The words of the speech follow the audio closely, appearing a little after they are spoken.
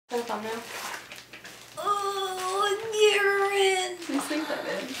thumbnail. Oh, urine. These things are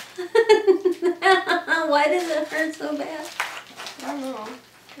big. Why does it hurt so bad? I don't know.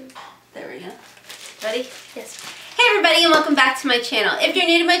 There we go. Ready? Yes. Hey everybody, and welcome back to my channel. If you're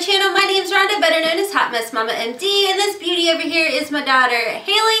new to my channel, my name's Rhonda, better known as HotMessMommaMD, and this beauty over here is my daughter,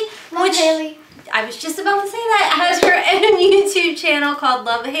 Haley. Love Haley. I was just about to say that, has her own YouTube channel called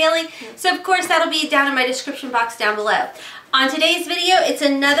Love Haley. So of course that'll be down in my description box down below. On today's video, it's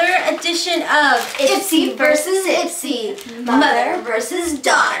another edition of Ipsy versus Ipsy, mother versus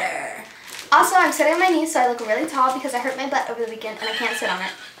daughter. Also, I'm sitting on my knees so I look really tall because I hurt my butt over the weekend and I can't sit on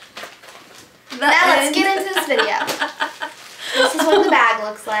it. Now let's get into this video. This is what the bag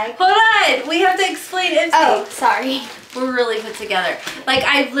looks like. Hold on, we have to explain Ipsy. Oh, sorry. We're really put together. Like,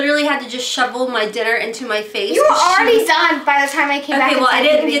 I literally had to just shovel my dinner into my face. You were already done by the time I came back. Okay, well, I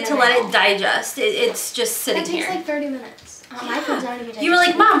didn't get to let it digest. It's just sitting here. It takes like 30 minutes. My food's not even digested. You were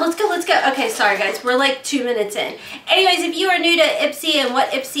like, Mom, let's go, let's go. Okay, sorry guys, we're like 2 minutes in. Anyways, if you are new to Ipsy and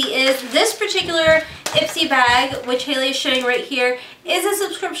what Ipsy is, this particular Ipsy bag, which Haley is showing right here, is a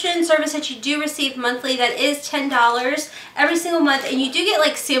subscription service that you do receive monthly that is $10 every single month, and you do get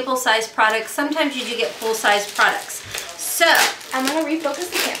like sample size products. Sometimes you do get full size products. So, I'm going to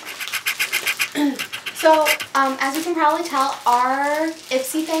refocus the camera. So, as you can probably tell, our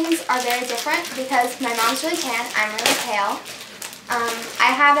Ipsy things are very different because my mom's really tan, I'm really pale.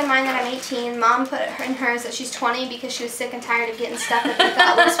 I have in mind that I'm 18. Mom put in hers that she's 20 because she was sick and tired of getting stuff that they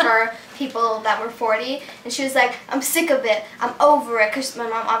thought was for people that were 40. And she was like, I'm sick of it. I'm over it. Because my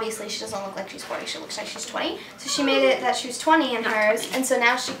mom, obviously, she doesn't look like she's 40. She looks like she's 20. So she made it that she was 20 in hers. And so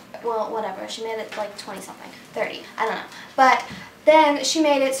now she, well, whatever. She made it like 20-something. 30. I don't know. But then she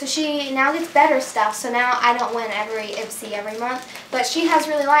made it so she now gets better stuff. So now I don't win every Ipsy every month. But she has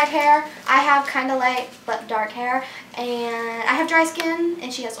really light hair. I have kind of light but dark hair. And I have dry skin,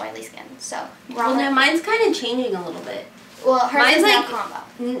 and she has oily skin. So, well, no, mine's kind of changing a little bit. Well, hers mine's is like, now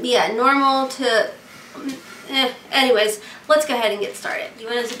combo. Yeah, normal to, anyways, let's go ahead and get started. You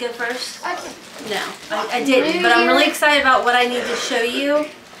want us to go first? No, I didn't, but I'm really excited about what I need to show you.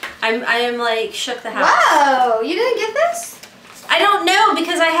 I am like shook the house. Whoa, you didn't get this? I don't know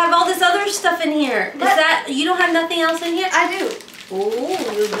because I have all this other stuff in here. Is that, you don't have nothing else in here? I do. Ooh,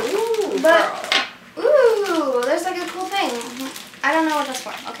 you do, but, girl. Ooh, there's like a cool thing. I don't know what that's for.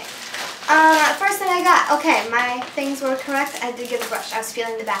 Okay. First thing I got. Okay, my things were correct. I did get a brush. I was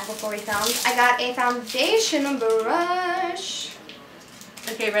feeling the bag before we filmed. I got a foundation brush.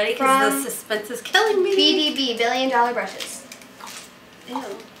 Okay, ready? Because the suspense is killing me. BDB, $1 billion brushes. Ew.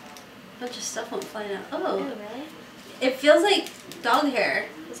 A bunch of stuff went flying out. Oh. Ew, really? It feels like dog hair.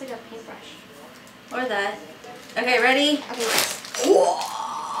 It's like a paintbrush. Or that. Okay, ready? Okay,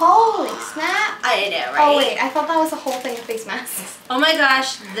 holy snap. I know, right? Oh, wait. I thought that was the whole thing of face masks. Oh my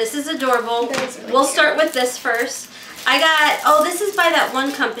gosh, this is adorable. That is really we'll cute. start with this first. I got, oh, this is by that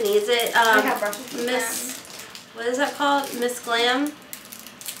one company. Is it I have brushes Miss, what is that called? Miss Glam?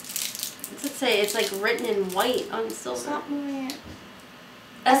 What's it say? It's like written in white on silver. Stop moving it.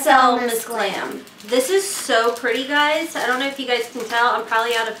 SL Miss Glam. This is so pretty, guys. I don't know if you guys can tell. I'm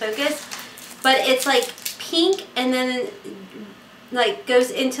probably out of focus. But it's like pink and then like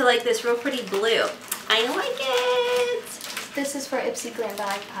goes into like this real pretty blue. I like it. This is for Ipsy Glam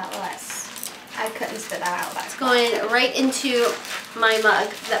Bag Less. I couldn't spit that out. It's going right into my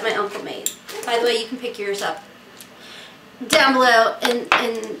mug that my uncle made. By the way, you can pick yours up down below and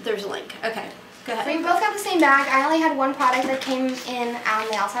there's a link. Okay, go ahead. We both got the same bag. I only had one product that came in on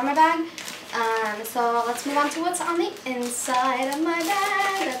the outside of my bag. So let's move on to what's on the inside of my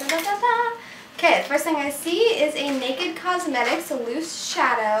bag. Da, da, da, da, da. Okay, the first thing I see is a Naked Cosmetics loose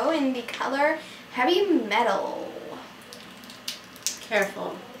shadow in the color Heavy Metal.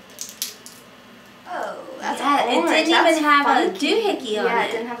 Careful. Oh, that's yeah, orange. It didn't That's even have funky. a doohickey on it. Yeah,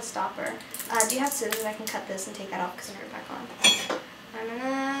 it didn't have a stopper. Do you have scissors? I can cut this and take that off because I put it back on. I'm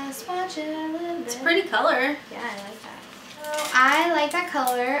gonna swatch it a little bit. It's a pretty color. Yeah, I like that. So I like that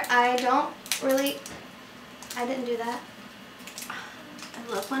color. I didn't do that.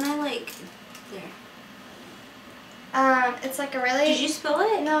 I love when I like, there. It's like a really... Did you spill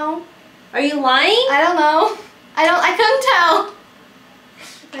it? No. Are you lying? I don't know. I couldn't tell.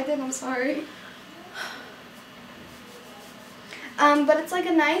 If I did, I'm sorry. But it's like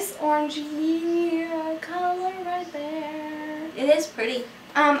a nice orangey color right there. It is pretty.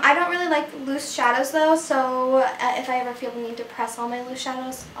 I don't really like loose shadows though, so if I ever feel the need to press all my loose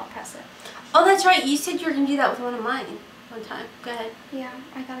shadows, I'll press it. Oh, that's right. You said you were going to do that with one of mine one time. Go ahead. Yeah,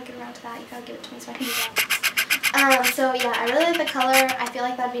 I gotta get around to that. You gotta give it to me so I can do that. So yeah, I really like the color. I feel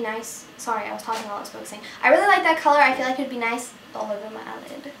like that'd be nice. Sorry, I was talking while I was focusing. I really like that color. I feel like it'd be nice all over my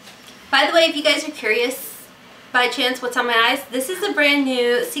eyelid. By the way, if you guys are curious by chance what's on my eyes, this is the brand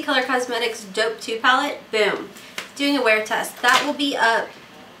new C Color Cosmetics Dope 2 palette. Boom. Doing a wear test. That will be up,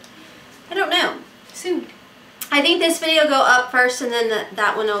 I don't know, soon. I think this video go up first and then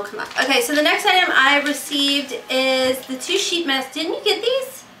that one will come up. Okay, so the next item I received is the 2 sheet masks. Didn't you get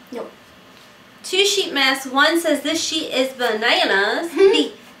these? Nope. 2 sheet masks. One says this sheet is bananas.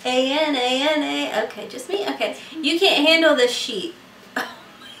 B-A-N-A-N-A. Okay, just me? Okay. You can't handle this sheet.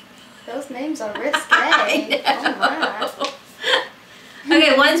 Those names are risque. Oh my.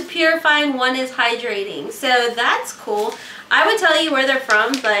 Okay, one's purifying, one is hydrating. So that's cool. I would tell you where they're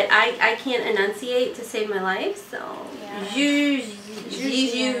from, but I can't enunciate to save my life. So, in.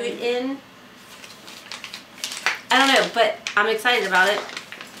 I don't know, but I'm excited about it.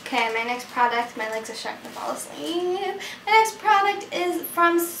 Okay, my next product, my legs are starting to fall asleep. My next product is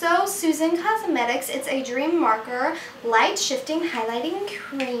from So Susan Cosmetics. It's a Dream Marker Light Shifting Highlighting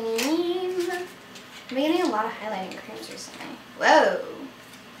Cream. I've been getting a lot of highlighting creams recently. Whoa.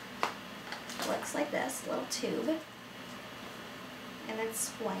 It looks like this, little tube. And it's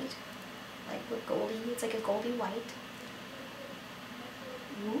white, like with goldy, it's like a goldy white.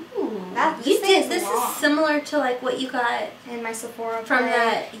 Ooh, this is similar to like what you got in my Sephora from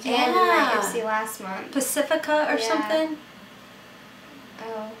that, and in my Ipsy last month. Pacifica or something.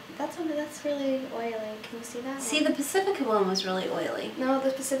 Oh, that's really oily. Can you see that? See, the Pacifica one was really oily. No, the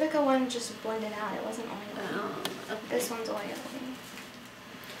Pacifica one just blended out. It wasn't oily. Oh, okay. This one's oily.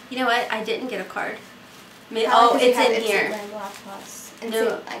 You know what? I didn't get a card. Oh, it's in here.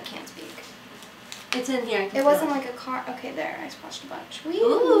 No, I can't speak. It's in here. It wasn't like a card. Okay, there. I splashed a bunch.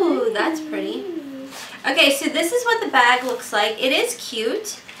 Ooh, that's pretty. Okay, so this is what the bag looks like. It is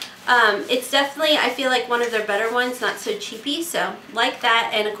cute. It's definitely, I feel like, one of their better ones, not so cheapy. So, like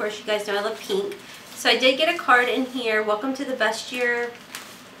that. And, of course, you guys know I love pink. So, I did get a card in here. Welcome to the best year.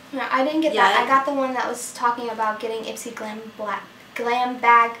 No, I didn't get that. I got the one that was talking about getting Ipsy Glam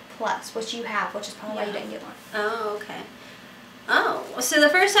Bag Plus, which you have, which is probably why you didn't get one. Oh, okay. Oh, so the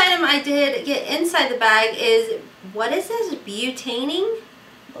first item I did get inside the bag is, what is this? Butane?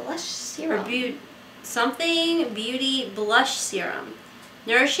 Blush serum. Or something beauty blush serum.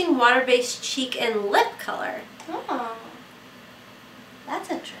 Nourishing water-based cheek and lip color. Oh, that's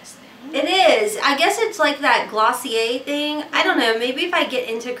interesting. It is. I guess it's like that Glossier thing. I don't know. Maybe if I get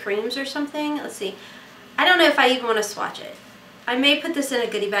into creams or something. Let's see. I don't know if I even want to swatch it. I may put this in a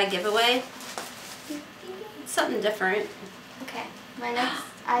goodie bag giveaway. It's something different. Okay, my next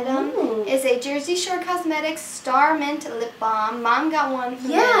item is a Jersey Shore Cosmetics Star Mint Lip Balm. Mom got one from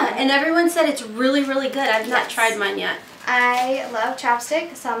Yeah, and everyone said it's really, really good. I've not tried mine yet. I love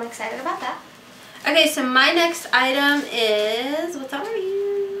chapstick, so I'm excited about that. Okay, so my next item is, what are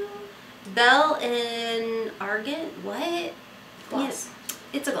you? Belle and Argent? What? Gloss. Yeah,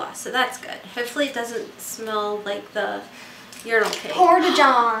 it's a gloss, so that's good. Hopefully it doesn't smell like the urinal cake. Pour de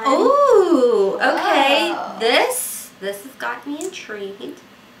John. Ooh, okay. Whoa. This has got me intrigued.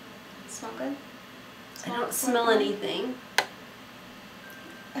 Smell good? I don't smell anything.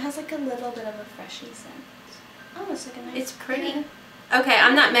 It has like a little bit of a freshy scent. Oh, it's like a nice. It's pretty. Okay,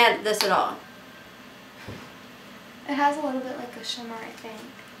 I'm not mad at this at all. It has a little bit like a shimmer, I think.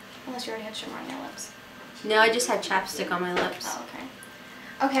 Unless you already had shimmer on your lips. No, I just had chapstick on my lips. Oh, okay.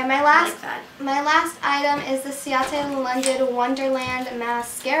 Okay, my last item is the Ciate London Wonderland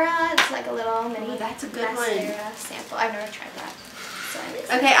Mascara. It's like a little mini that's a good mascara sample. I've never tried that. So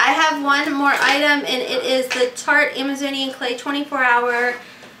okay, I have one more item, and it is the Tarte Amazonian Clay 24-Hour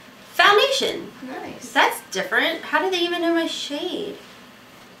Foundation. Nice. That's different. How do they even know my shade?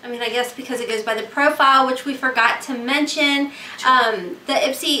 I mean, I guess because it goes by the profile, which we forgot to mention. The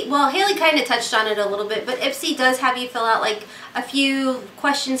Ipsy, well, Haley kind of touched on it a little bit, but Ipsy does have you fill out like a few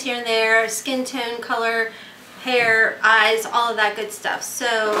questions here and there, skin tone, color, hair, eyes, all of that good stuff.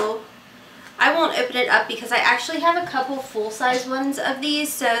 So I won't open it up because I actually have a couple full-size ones of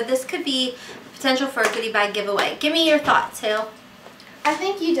these, so this could be potential for a goodie bag giveaway. Give me your thoughts, Hale. I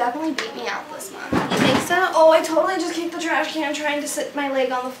think you definitely beat me out this month. You think so? Oh, I totally just kicked the trash can trying to sit my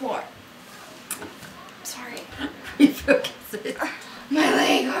leg on the floor. Sorry. Refocus it. My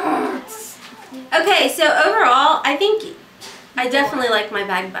leg hurts. Okay, so overall, I think I definitely like my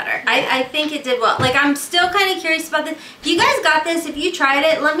bag better. I think it did well. Like, I'm still kind of curious about this. If you guys got this, if you tried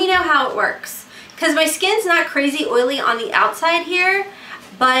it, let me know how it works. Because my skin's not crazy oily on the outside here,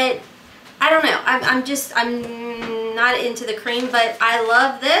 but I don't know. I'm not into the cream, but I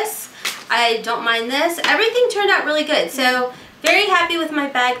love this. I don't mind this. Everything turned out really good. So very happy with my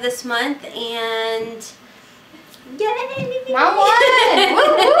bag this month, and Yay! Mom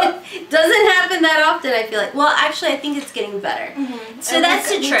won! Doesn't happen that often, I feel like. Well, actually, I think it's getting better. So that's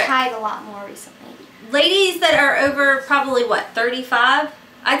the trick. We tied a lot more recently. Ladies that are over probably, what, 35?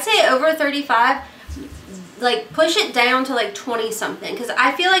 I'd say over 35, like, push it down to, like, 20-something. Because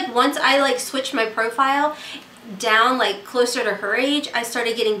I feel like once I, like, switched my profile down, like, closer to her age, I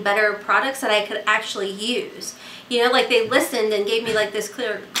started getting better products that I could actually use. You know, like, they listened and gave me, like, this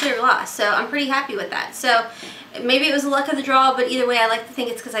clear gloss. So I'm pretty happy with that. So maybe it was the luck of the draw, but either way, I like to think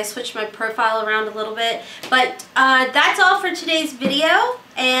it's because I switched my profile around a little bit. But that's all for today's video.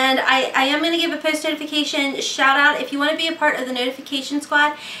 And I am going to give a post notification shout out. If you want to be a part of the notification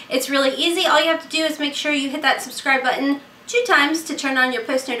squad, it's really easy. All you have to do is make sure you hit that subscribe button 2 times to turn on your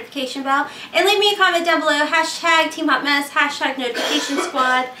post notification bell, and leave me a comment down below, hashtag Team Hot Mess, hashtag notification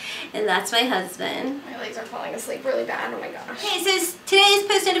squad, and that's my husband. My legs are falling asleep really bad, oh my gosh. Okay, so today's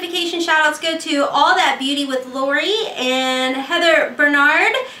post notification shout outs go to All That Beauty with Lori and Heather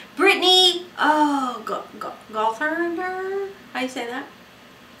Bernard, Brittany, Gotharder, how you say that?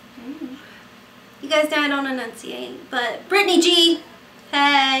 You guys know I don't enunciate, but Brittany G.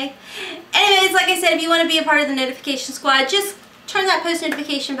 Hey. Anyways, like I said, if you want to be a part of the notification squad, just turn that post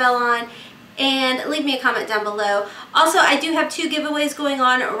notification bell on and leave me a comment down below. Also, I do have 2 giveaways going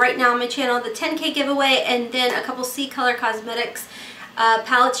on right now on my channel. The 10K giveaway and then a couple C Color Cosmetics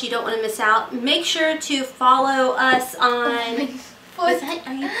palettes you don't want to miss out. Make sure to follow us on... Are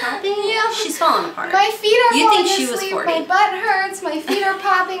you popping? Yeah. She's falling apart. My feet are falling asleep. You think she was 40. My butt hurts. My feet are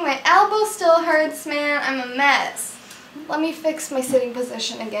popping. My elbow still hurts, man. I'm a mess. Let me fix my sitting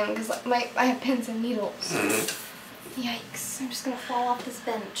position again because I have pins and needles. Yikes. I'm just going to fall off this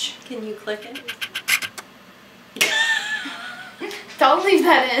bench. Can you click it? Don't leave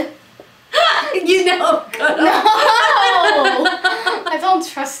that in. You know. No. I don't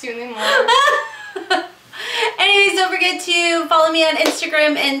trust you anymore. Anyways, don't forget to follow me on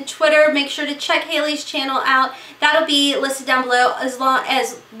Instagram and Twitter. Make sure to check Hailey's channel out. That'll be listed down below as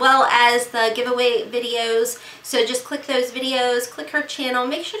well as the giveaway videos. So just click those videos, click her channel,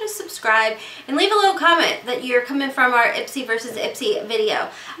 make sure to subscribe, and leave a little comment that you're coming from our Ipsy versus Ipsy video.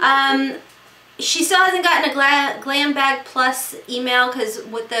 She still hasn't gotten a Glam Bag Plus email because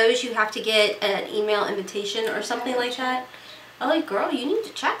with those you have to get an email invitation or something like that. Oh, girl, you need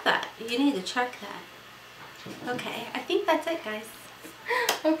to check that. You need to check that. Okay, I think that's it, guys.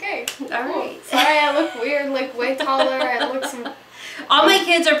 Okay. Alright. Sorry I look weird, like way taller. I look some... All my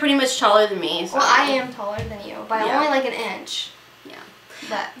kids are pretty much taller than me. So. Well, I am taller than you, by only like an inch. Yeah.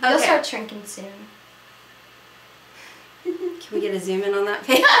 But you'll start shrinking soon. Can we get a zoom in on that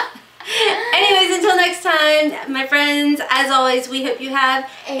page? Anyways, until next time, my friends, as always, we hope you have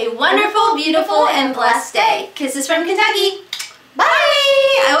a wonderful, beautiful, and blessed day. Kisses from Kentucky. Bye!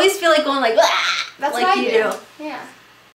 I always feel like going like, that's like what I you do. Yeah.